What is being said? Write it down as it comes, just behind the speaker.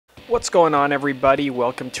What's going on, everybody?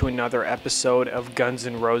 Welcome to another episode of Guns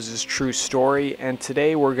N' Roses True Story, and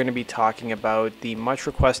today we're going to be talking about the much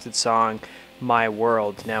requested song My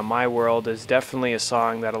World. Now, My World is definitely a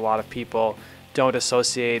song that a lot of people don't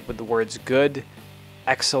associate with the words good,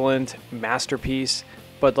 excellent, masterpiece,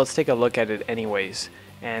 but let's take a look at it anyways.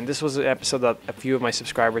 And this was an episode that a few of my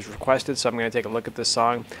subscribers requested, so I'm going to take a look at this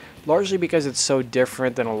song, largely because it's so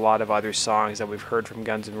different than a lot of other songs that we've heard from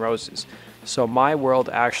Guns N' Roses. So My World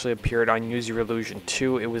actually appeared on Use Your Illusion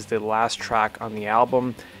 2. It was the last track on the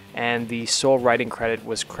album, and the sole writing credit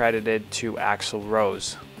was credited to Axl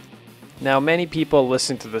Rose. Now, many people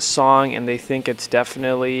listen to the song and they think it's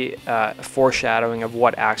definitely a foreshadowing of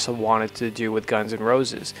what Axl wanted to do with Guns N'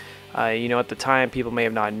 Roses. At the time, people may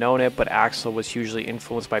have not known it, but Axl was hugely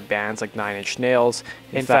influenced by bands like Nine Inch Nails.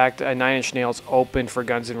 In fact, Nine Inch Nails opened for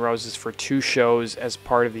Guns N' Roses for 2 shows as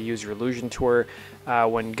part of the Use Your Illusion tour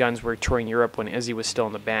when Guns were touring Europe when Izzy was still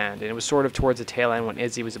in the band. And it was sort of towards the tail end when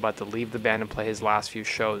Izzy was about to leave the band and play his last few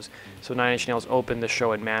shows. So Nine Inch Nails opened the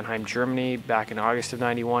show in Mannheim, Germany back in August of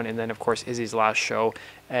 91, and then of course Izzy's last show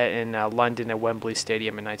in London at Wembley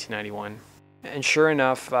Stadium in 1991. And sure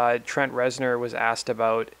enough, Trent Reznor was asked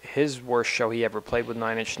about his worst show he ever played with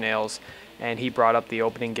Nine Inch Nails, and he brought up the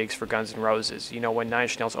opening gigs for Guns N' Roses. You know, when Nine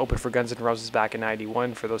Inch Nails opened for Guns N' Roses back in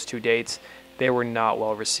 91 for those 2 dates, they were not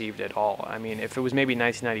well received at all. I mean, if it was maybe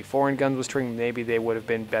 1994 and Guns was touring, maybe they would have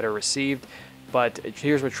been better received, but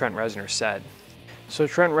here's what Trent Reznor said. So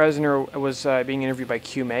Trent Reznor was being interviewed by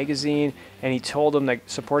Q Magazine, and he told him that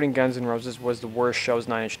supporting Guns N' Roses was the worst shows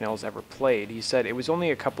Nine Inch Nails ever played. He said it was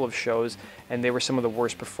only a couple of shows, and they were some of the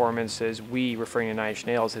worst performances we, referring to Nine Inch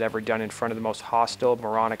Nails, had ever done in front of the most hostile,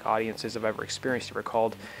 moronic audiences I've ever experienced. He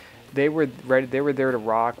recalled, they were there to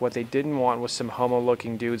rock. What they didn't want was some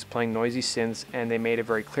homo-looking dudes playing noisy synths, and they made it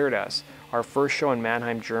very clear to us. Our first show in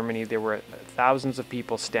Mannheim, Germany, there were thousands of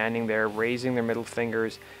people standing there, raising their middle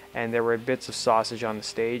fingers, and there were bits of sausage on the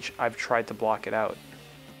stage. I've tried to block it out.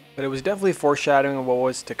 But it was definitely foreshadowing of what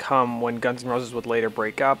was to come when Guns N' Roses would later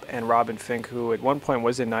break up, and Robin Finck, who at one point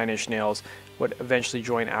was in Nine Inch Nails, would eventually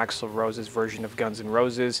join Axl Rose's version of Guns N'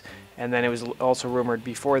 Roses. And then it was also rumored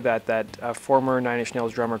before that former Nine Inch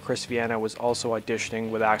Nails drummer Chris Vienna was also auditioning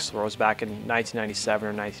with Axl Rose back in 1997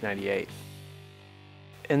 or 1998.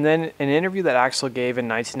 And then in an interview that Axl gave in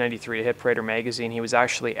 1993 to Hit Parader magazine, he was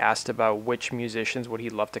actually asked about which musicians would he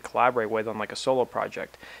love to collaborate with on like a solo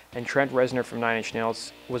project. And Trent Reznor from Nine Inch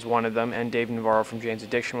Nails was one of them, and Dave Navarro from Jane's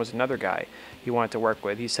Addiction was another guy he wanted to work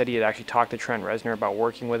with. He said he had actually talked to Trent Reznor about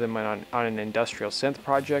working with him on an industrial synth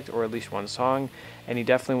project, or at least one song, and he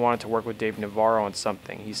definitely wanted to work with Dave Navarro on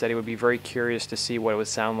something. He said he would be very curious to see what it would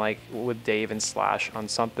sound like with Dave and Slash on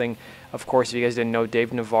something. Of course, if you guys didn't know,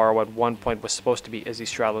 Dave Navarro at one point was supposed to be Izzy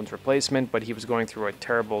Stradlin's replacement, but he was going through a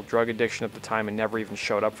terrible drug addiction at the time and never even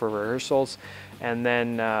showed up for rehearsals. And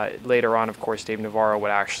then later on, of course, Dave Navarro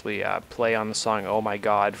would actually play on the song Oh My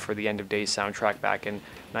God for the End of Days soundtrack back in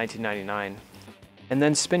 1999. And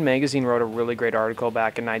then Spin Magazine wrote a really great article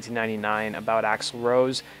back in 1999 about Axl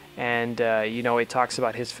Rose, and it talks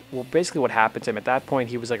about basically what happened to him. At that point,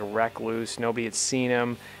 he was like a recluse, nobody had seen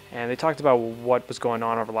him, and they talked about what was going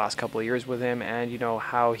on over the last couple of years with him, and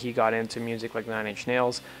how he got into music like Nine Inch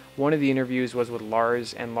Nails. One of the interviews was with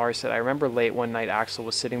Lars, and Lars said, I remember late one night Axl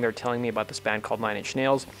was sitting there telling me about this band called Nine Inch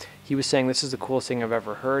Nails. He was saying, this is the coolest thing I've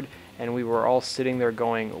ever heard, and we were all sitting there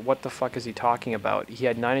going, what the fuck is he talking about? He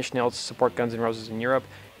had Nine Inch Nails support Guns N' Roses in Europe,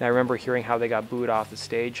 and I remember hearing how they got booed off the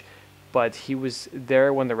stage, but he was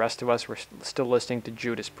there when the rest of us were still listening to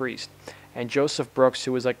Judas Priest. And Joseph Brooks,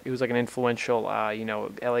 who was like an influential,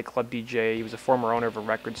 LA club DJ, he was a former owner of a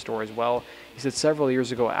record store as well. He said several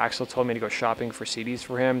years ago, Axl told me to go shopping for CDs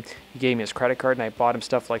for him. He gave me his credit card, and I bought him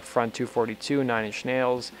stuff like Front 242, Nine Inch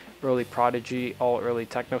Nails, early Prodigy, all early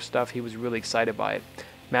techno stuff. He was really excited by it.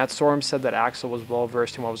 Matt Sorum said that Axl was well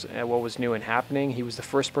versed in what was new and happening. He was the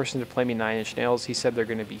first person to play me Nine Inch Nails. He said they're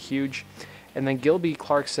going to be huge. And then Gilby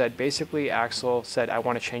Clarke said, basically, Axl said, I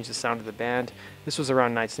want to change the sound of the band. This was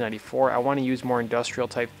around 1994. I want to use more industrial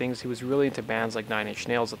type things. He was really into bands like Nine Inch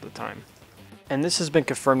Nails at the time. And this has been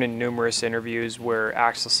confirmed in numerous interviews where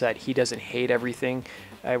Axl said he doesn't hate everything,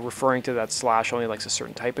 referring to that Slash only likes a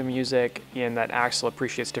certain type of music, and that Axl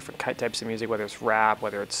appreciates different types of music, whether it's rap,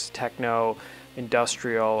 whether it's techno,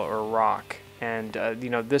 industrial, or rock. And,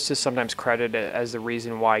 this is sometimes credited as the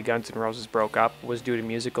reason why Guns N' Roses broke up was due to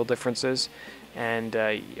musical differences. And,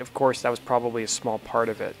 of course, that was probably a small part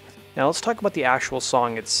of it. Now, let's talk about the actual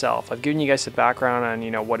song itself. I've given you guys a background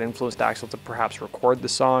on, what influenced Axl to perhaps record the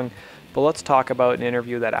song. But let's talk about an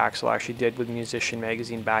interview that Axl actually did with Musician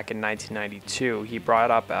magazine back in 1992. He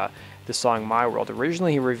brought up the song My World.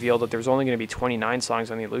 Originally, he revealed that there was only going to be 29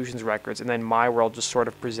 songs on the Illusions records, and then My World just sort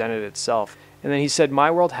of presented itself. And then he said,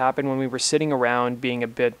 My World happened when we were sitting around being a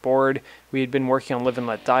bit bored. We had been working on Live and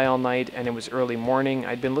Let Die all night, and it was early morning.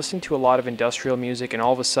 I'd been listening to a lot of industrial music, and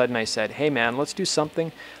all of a sudden I said, hey man, let's do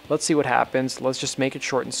something. Let's see what happens. Let's just make it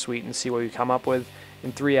short and sweet and see what we come up with.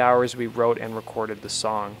 In 3 hours, we wrote and recorded the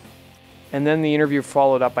song. And then the interview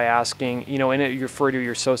followed up by asking, in it you refer to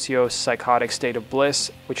your socio-psychotic state of bliss,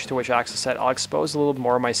 to which Axl said, I'll expose a little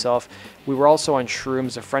more of myself. We were also on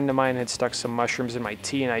shrooms. A friend of mine had stuck some mushrooms in my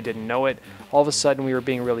tea and I didn't know it. All of a sudden we were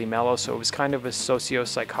being really mellow, so it was kind of a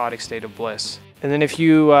socio-psychotic state of bliss. And then if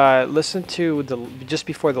you listen to just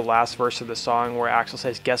before the last verse of the song where Axl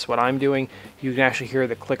says, guess what I'm doing, you can actually hear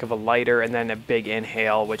the click of a lighter and then a big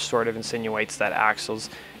inhale, which sort of insinuates that Axl's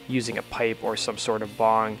using a pipe or some sort of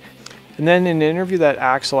bong. And then in an interview that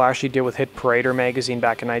Axl actually did with Hit Parader magazine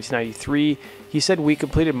back in 1993, he said, we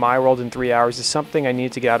completed My World in 3 hours. It's something I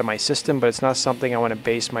needed to get out of my system, but it's not something I want to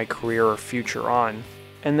base my career or future on.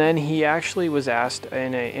 And then he actually was asked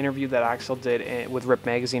in an interview that Axl did with Rip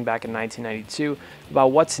Magazine back in 1992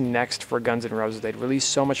 about what's next for Guns N' Roses. They'd released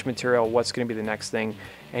so much material, what's going to be the next thing?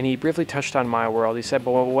 And he briefly touched on My World. He said,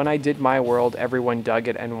 but when I did My World, everyone dug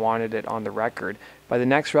it and wanted it on the record. By the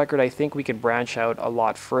next record, I think we can branch out a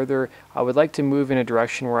lot further. I would like to move in a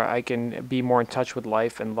direction where I can be more in touch with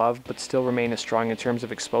life and love, but still remain as strong in terms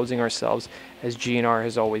of exposing ourselves as GNR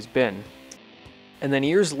has always been. And then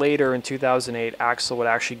years later, in 2008, Axl would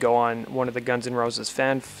actually go on one of the Guns N' Roses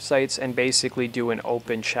fan sites and basically do an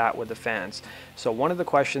open chat with the fans. So one of the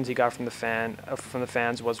questions he got from the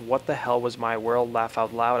fans was, what the hell was My World? Laugh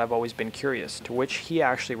out loud, I've always been curious. To which he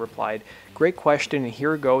actually replied, great question, and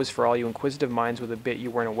here goes for all you inquisitive minds with a bit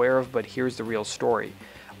you weren't aware of, but here's the real story.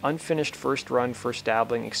 Unfinished first run, first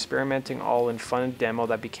dabbling, experimenting all in fun demo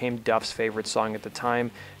that became Duff's favorite song at the time,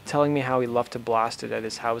 telling me how he loved to blast it at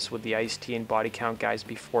his house with the Ice-T and Body Count guys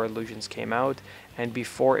before Illusions came out, and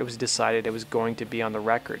before it was decided it was going to be on the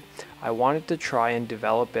record. I wanted to try and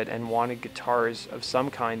develop it and wanted guitars of some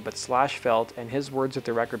kind, but Slash felt, and his words at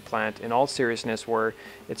the record plant in all seriousness were,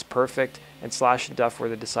 it's perfect, and Slash and Duff were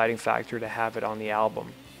the deciding factor to have it on the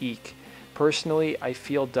album. Eek. Personally, I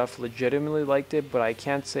feel Duff legitimately liked it, but I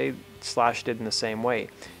can't say Slash did in the same way.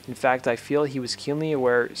 In fact, I feel he was keenly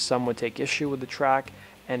aware some would take issue with the track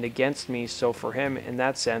and against me, so for him, in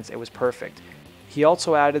that sense, it was perfect. He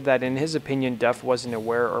also added that in his opinion, Duff wasn't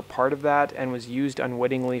aware or part of that and was used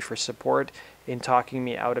unwittingly for support in talking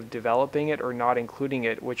me out of developing it or not including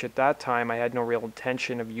it, which at that time I had no real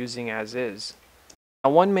intention of using as is. Now,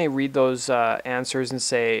 one may read those answers and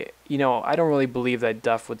say, I don't really believe that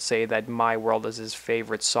Duff would say that My World is his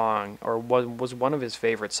favorite song or was one of his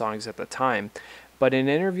favorite songs at the time. But in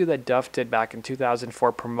an interview that Duff did back in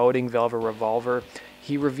 2004 promoting Velvet Revolver,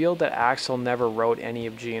 he revealed that Axl never wrote any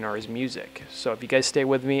of GNR's music. So if you guys stay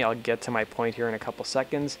with me, I'll get to my point here in a couple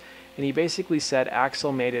seconds. And he basically said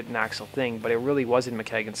Axl made it an Axl thing, but it really wasn't,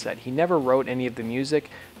 McKagan said. He never wrote any of the music.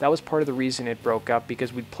 That was part of the reason it broke up,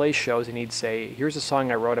 because we'd play shows and he'd say, here's a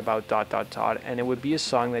song I wrote about ... and it would be a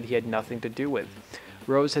song that he had nothing to do with.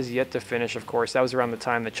 Rose has yet to finish, of course. That was around the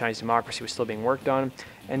time that Chinese Democracy was still being worked on.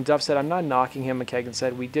 And Duff said, I'm not knocking him, McKagan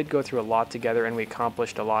said. We did go through a lot together and we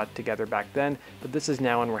accomplished a lot together back then, but this is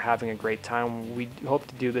now and we're having a great time. We hope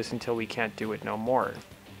to do this until we can't do it no more.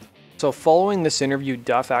 So following this interview,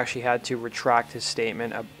 Duff actually had to retract his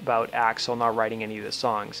statement about Axl not writing any of the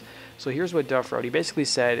songs. So here's what Duff wrote. He basically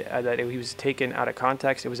said that he was taken out of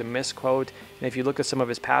context. It was a misquote. And if you look at some of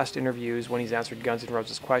his past interviews when he's answered Guns N'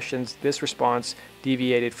 Roses questions, this response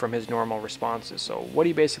deviated from his normal responses. So what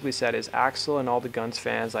he basically said is, Axl and all the Guns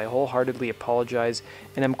fans, I wholeheartedly apologize,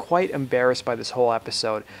 and I'm quite embarrassed by this whole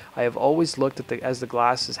episode. I have always looked at as the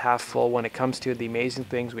glass is half full when it comes to the amazing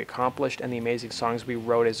things we accomplished and the amazing songs we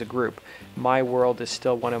wrote as a group. My World is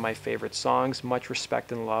still one of my favorite songs. Much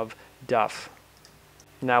respect and love, Duff.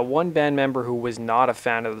 Now, one band member who was not a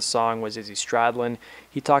fan of the song was Izzy Stradlin.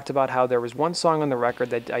 He talked about how there was one song on the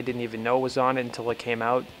record that I didn't even know was on it until it came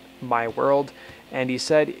out, My World, and he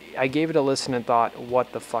said, I gave it a listen and thought,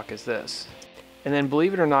 what the fuck is this? And then,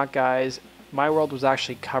 believe it or not, guys, My World was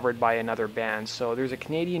actually covered by another band. So there's a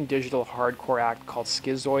Canadian digital hardcore act called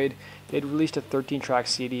Schizoid. They'd released a 13-track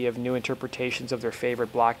CD of new interpretations of their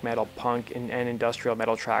favorite black metal, punk, and industrial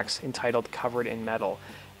metal tracks entitled Covered in Metal.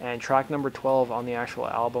 And track number 12 on the actual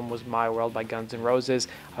album was My World by Guns N' Roses.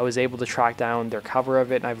 I was able to track down their cover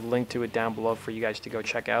of it, and I've linked to it down below for you guys to go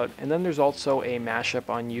check out. And then there's also a mashup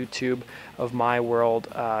on YouTube of My World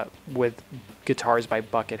with guitars by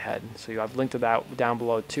Buckethead. So I've linked to that down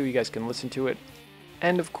below too. You guys can listen to it.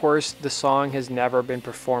 And of course, the song has never been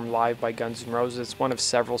performed live by Guns N' Roses. It's one of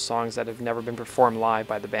several songs that have never been performed live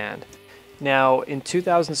by the band. Now, in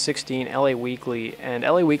 2016, LA Weekly, and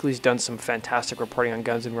LA Weekly's done some fantastic reporting on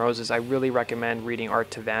Guns N' Roses. I really recommend reading Art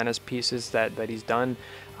Tavanna's pieces that he's done.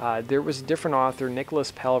 There was a different author,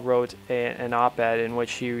 Nicholas Pell, wrote an op-ed in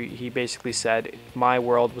which he basically said My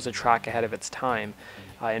World was a track ahead of its time.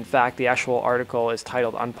 In fact, the actual article is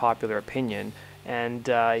titled Unpopular Opinion, and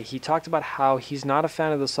he talked about how he's not a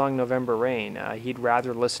fan of the song November Rain. He'd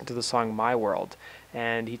rather listen to the song My World.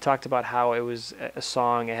 And he talked about how it was a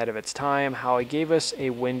song ahead of its time, how it gave us a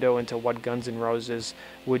window into what Guns N' Roses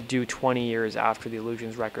would do 20 years after the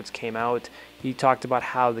Illusions records came out. He talked about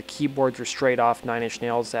how the keyboards were straight off Nine Inch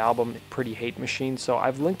Nails' album Pretty Hate Machine. So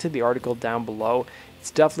I've linked to the article down below.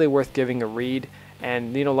 It's definitely worth giving a read.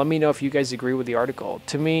 And, let me know if you guys agree with the article.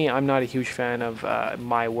 To me, I'm not a huge fan of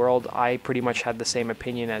My World. I pretty much had the same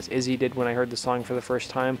opinion as Izzy did when I heard the song for the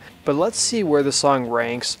first time. But let's see where the song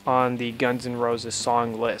ranks on the Guns N' Roses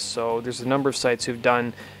song list. So there's a number of sites who've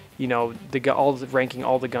done, ranking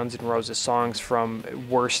all the Guns N' Roses songs from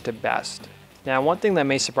worst to best. Now, one thing that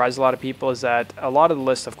may surprise a lot of people is that a lot of the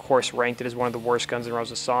lists, of course, ranked it as one of the worst Guns N'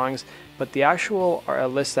 Roses songs, but the actual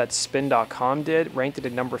list that Spin.com did ranked it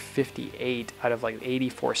at number 58 out of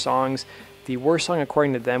 84 songs. The worst song,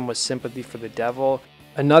 according to them, was Sympathy for the Devil.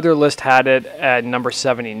 Another list had it at number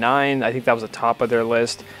 79. I think that was the top of their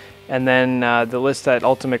list. And then the list that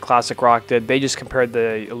Ultimate Classic Rock did, they just compared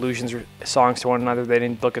the Illusions songs to one another. They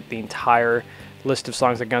didn't look at the entire list of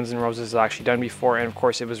songs that Guns N' Roses has actually done before, and of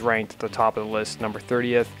course it was ranked at the top of the list, number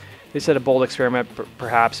 30th. They said a bold experiment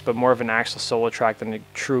perhaps, but more of an actual solo track than a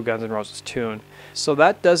true Guns N' Roses tune. So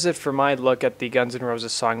that does it for my look at the Guns N'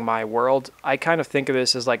 Roses song My World. I kind of think of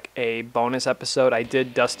this as like a bonus episode. I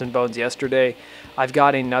did Dust and Bones yesterday. I've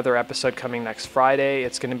got another episode coming next Friday.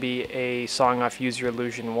 It's going to be a song off Use Your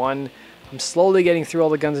Illusion 1. I'm slowly getting through all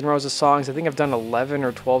the Guns N' Roses songs. I think I've done 11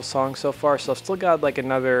 or 12 songs so far, so I've still got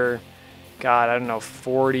another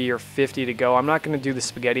 40 or 50 to go. I'm not going to do the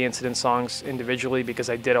Spaghetti Incident songs individually because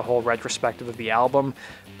I did a whole retrospective of the album,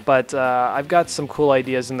 but I've got some cool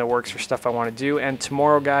ideas in the works for stuff I want to do, and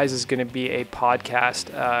tomorrow, guys, is going to be a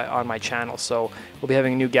podcast on my channel, so we'll be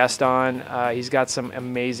having a new guest on. He's got some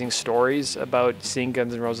amazing stories about seeing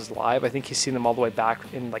Guns N' Roses live. I think he's seen them all the way back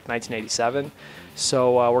in 1987.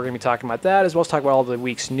 So we're going to be talking about that, as well as talk about all the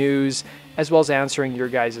week's news, as well as answering your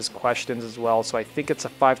guys' questions as well. So I think it's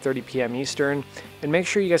at 5:30 p.m. Eastern. And make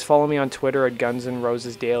sure you guys follow me on Twitter at Guns N'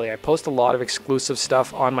 Roses Daily. I post a lot of exclusive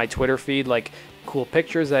stuff on my Twitter feed, like cool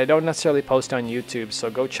pictures that I don't necessarily post on YouTube.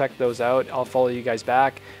 So go check those out. I'll follow you guys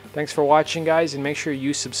back. Thanks for watching, guys, and make sure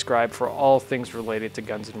you subscribe for all things related to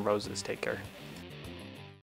Guns N' Roses. Take care.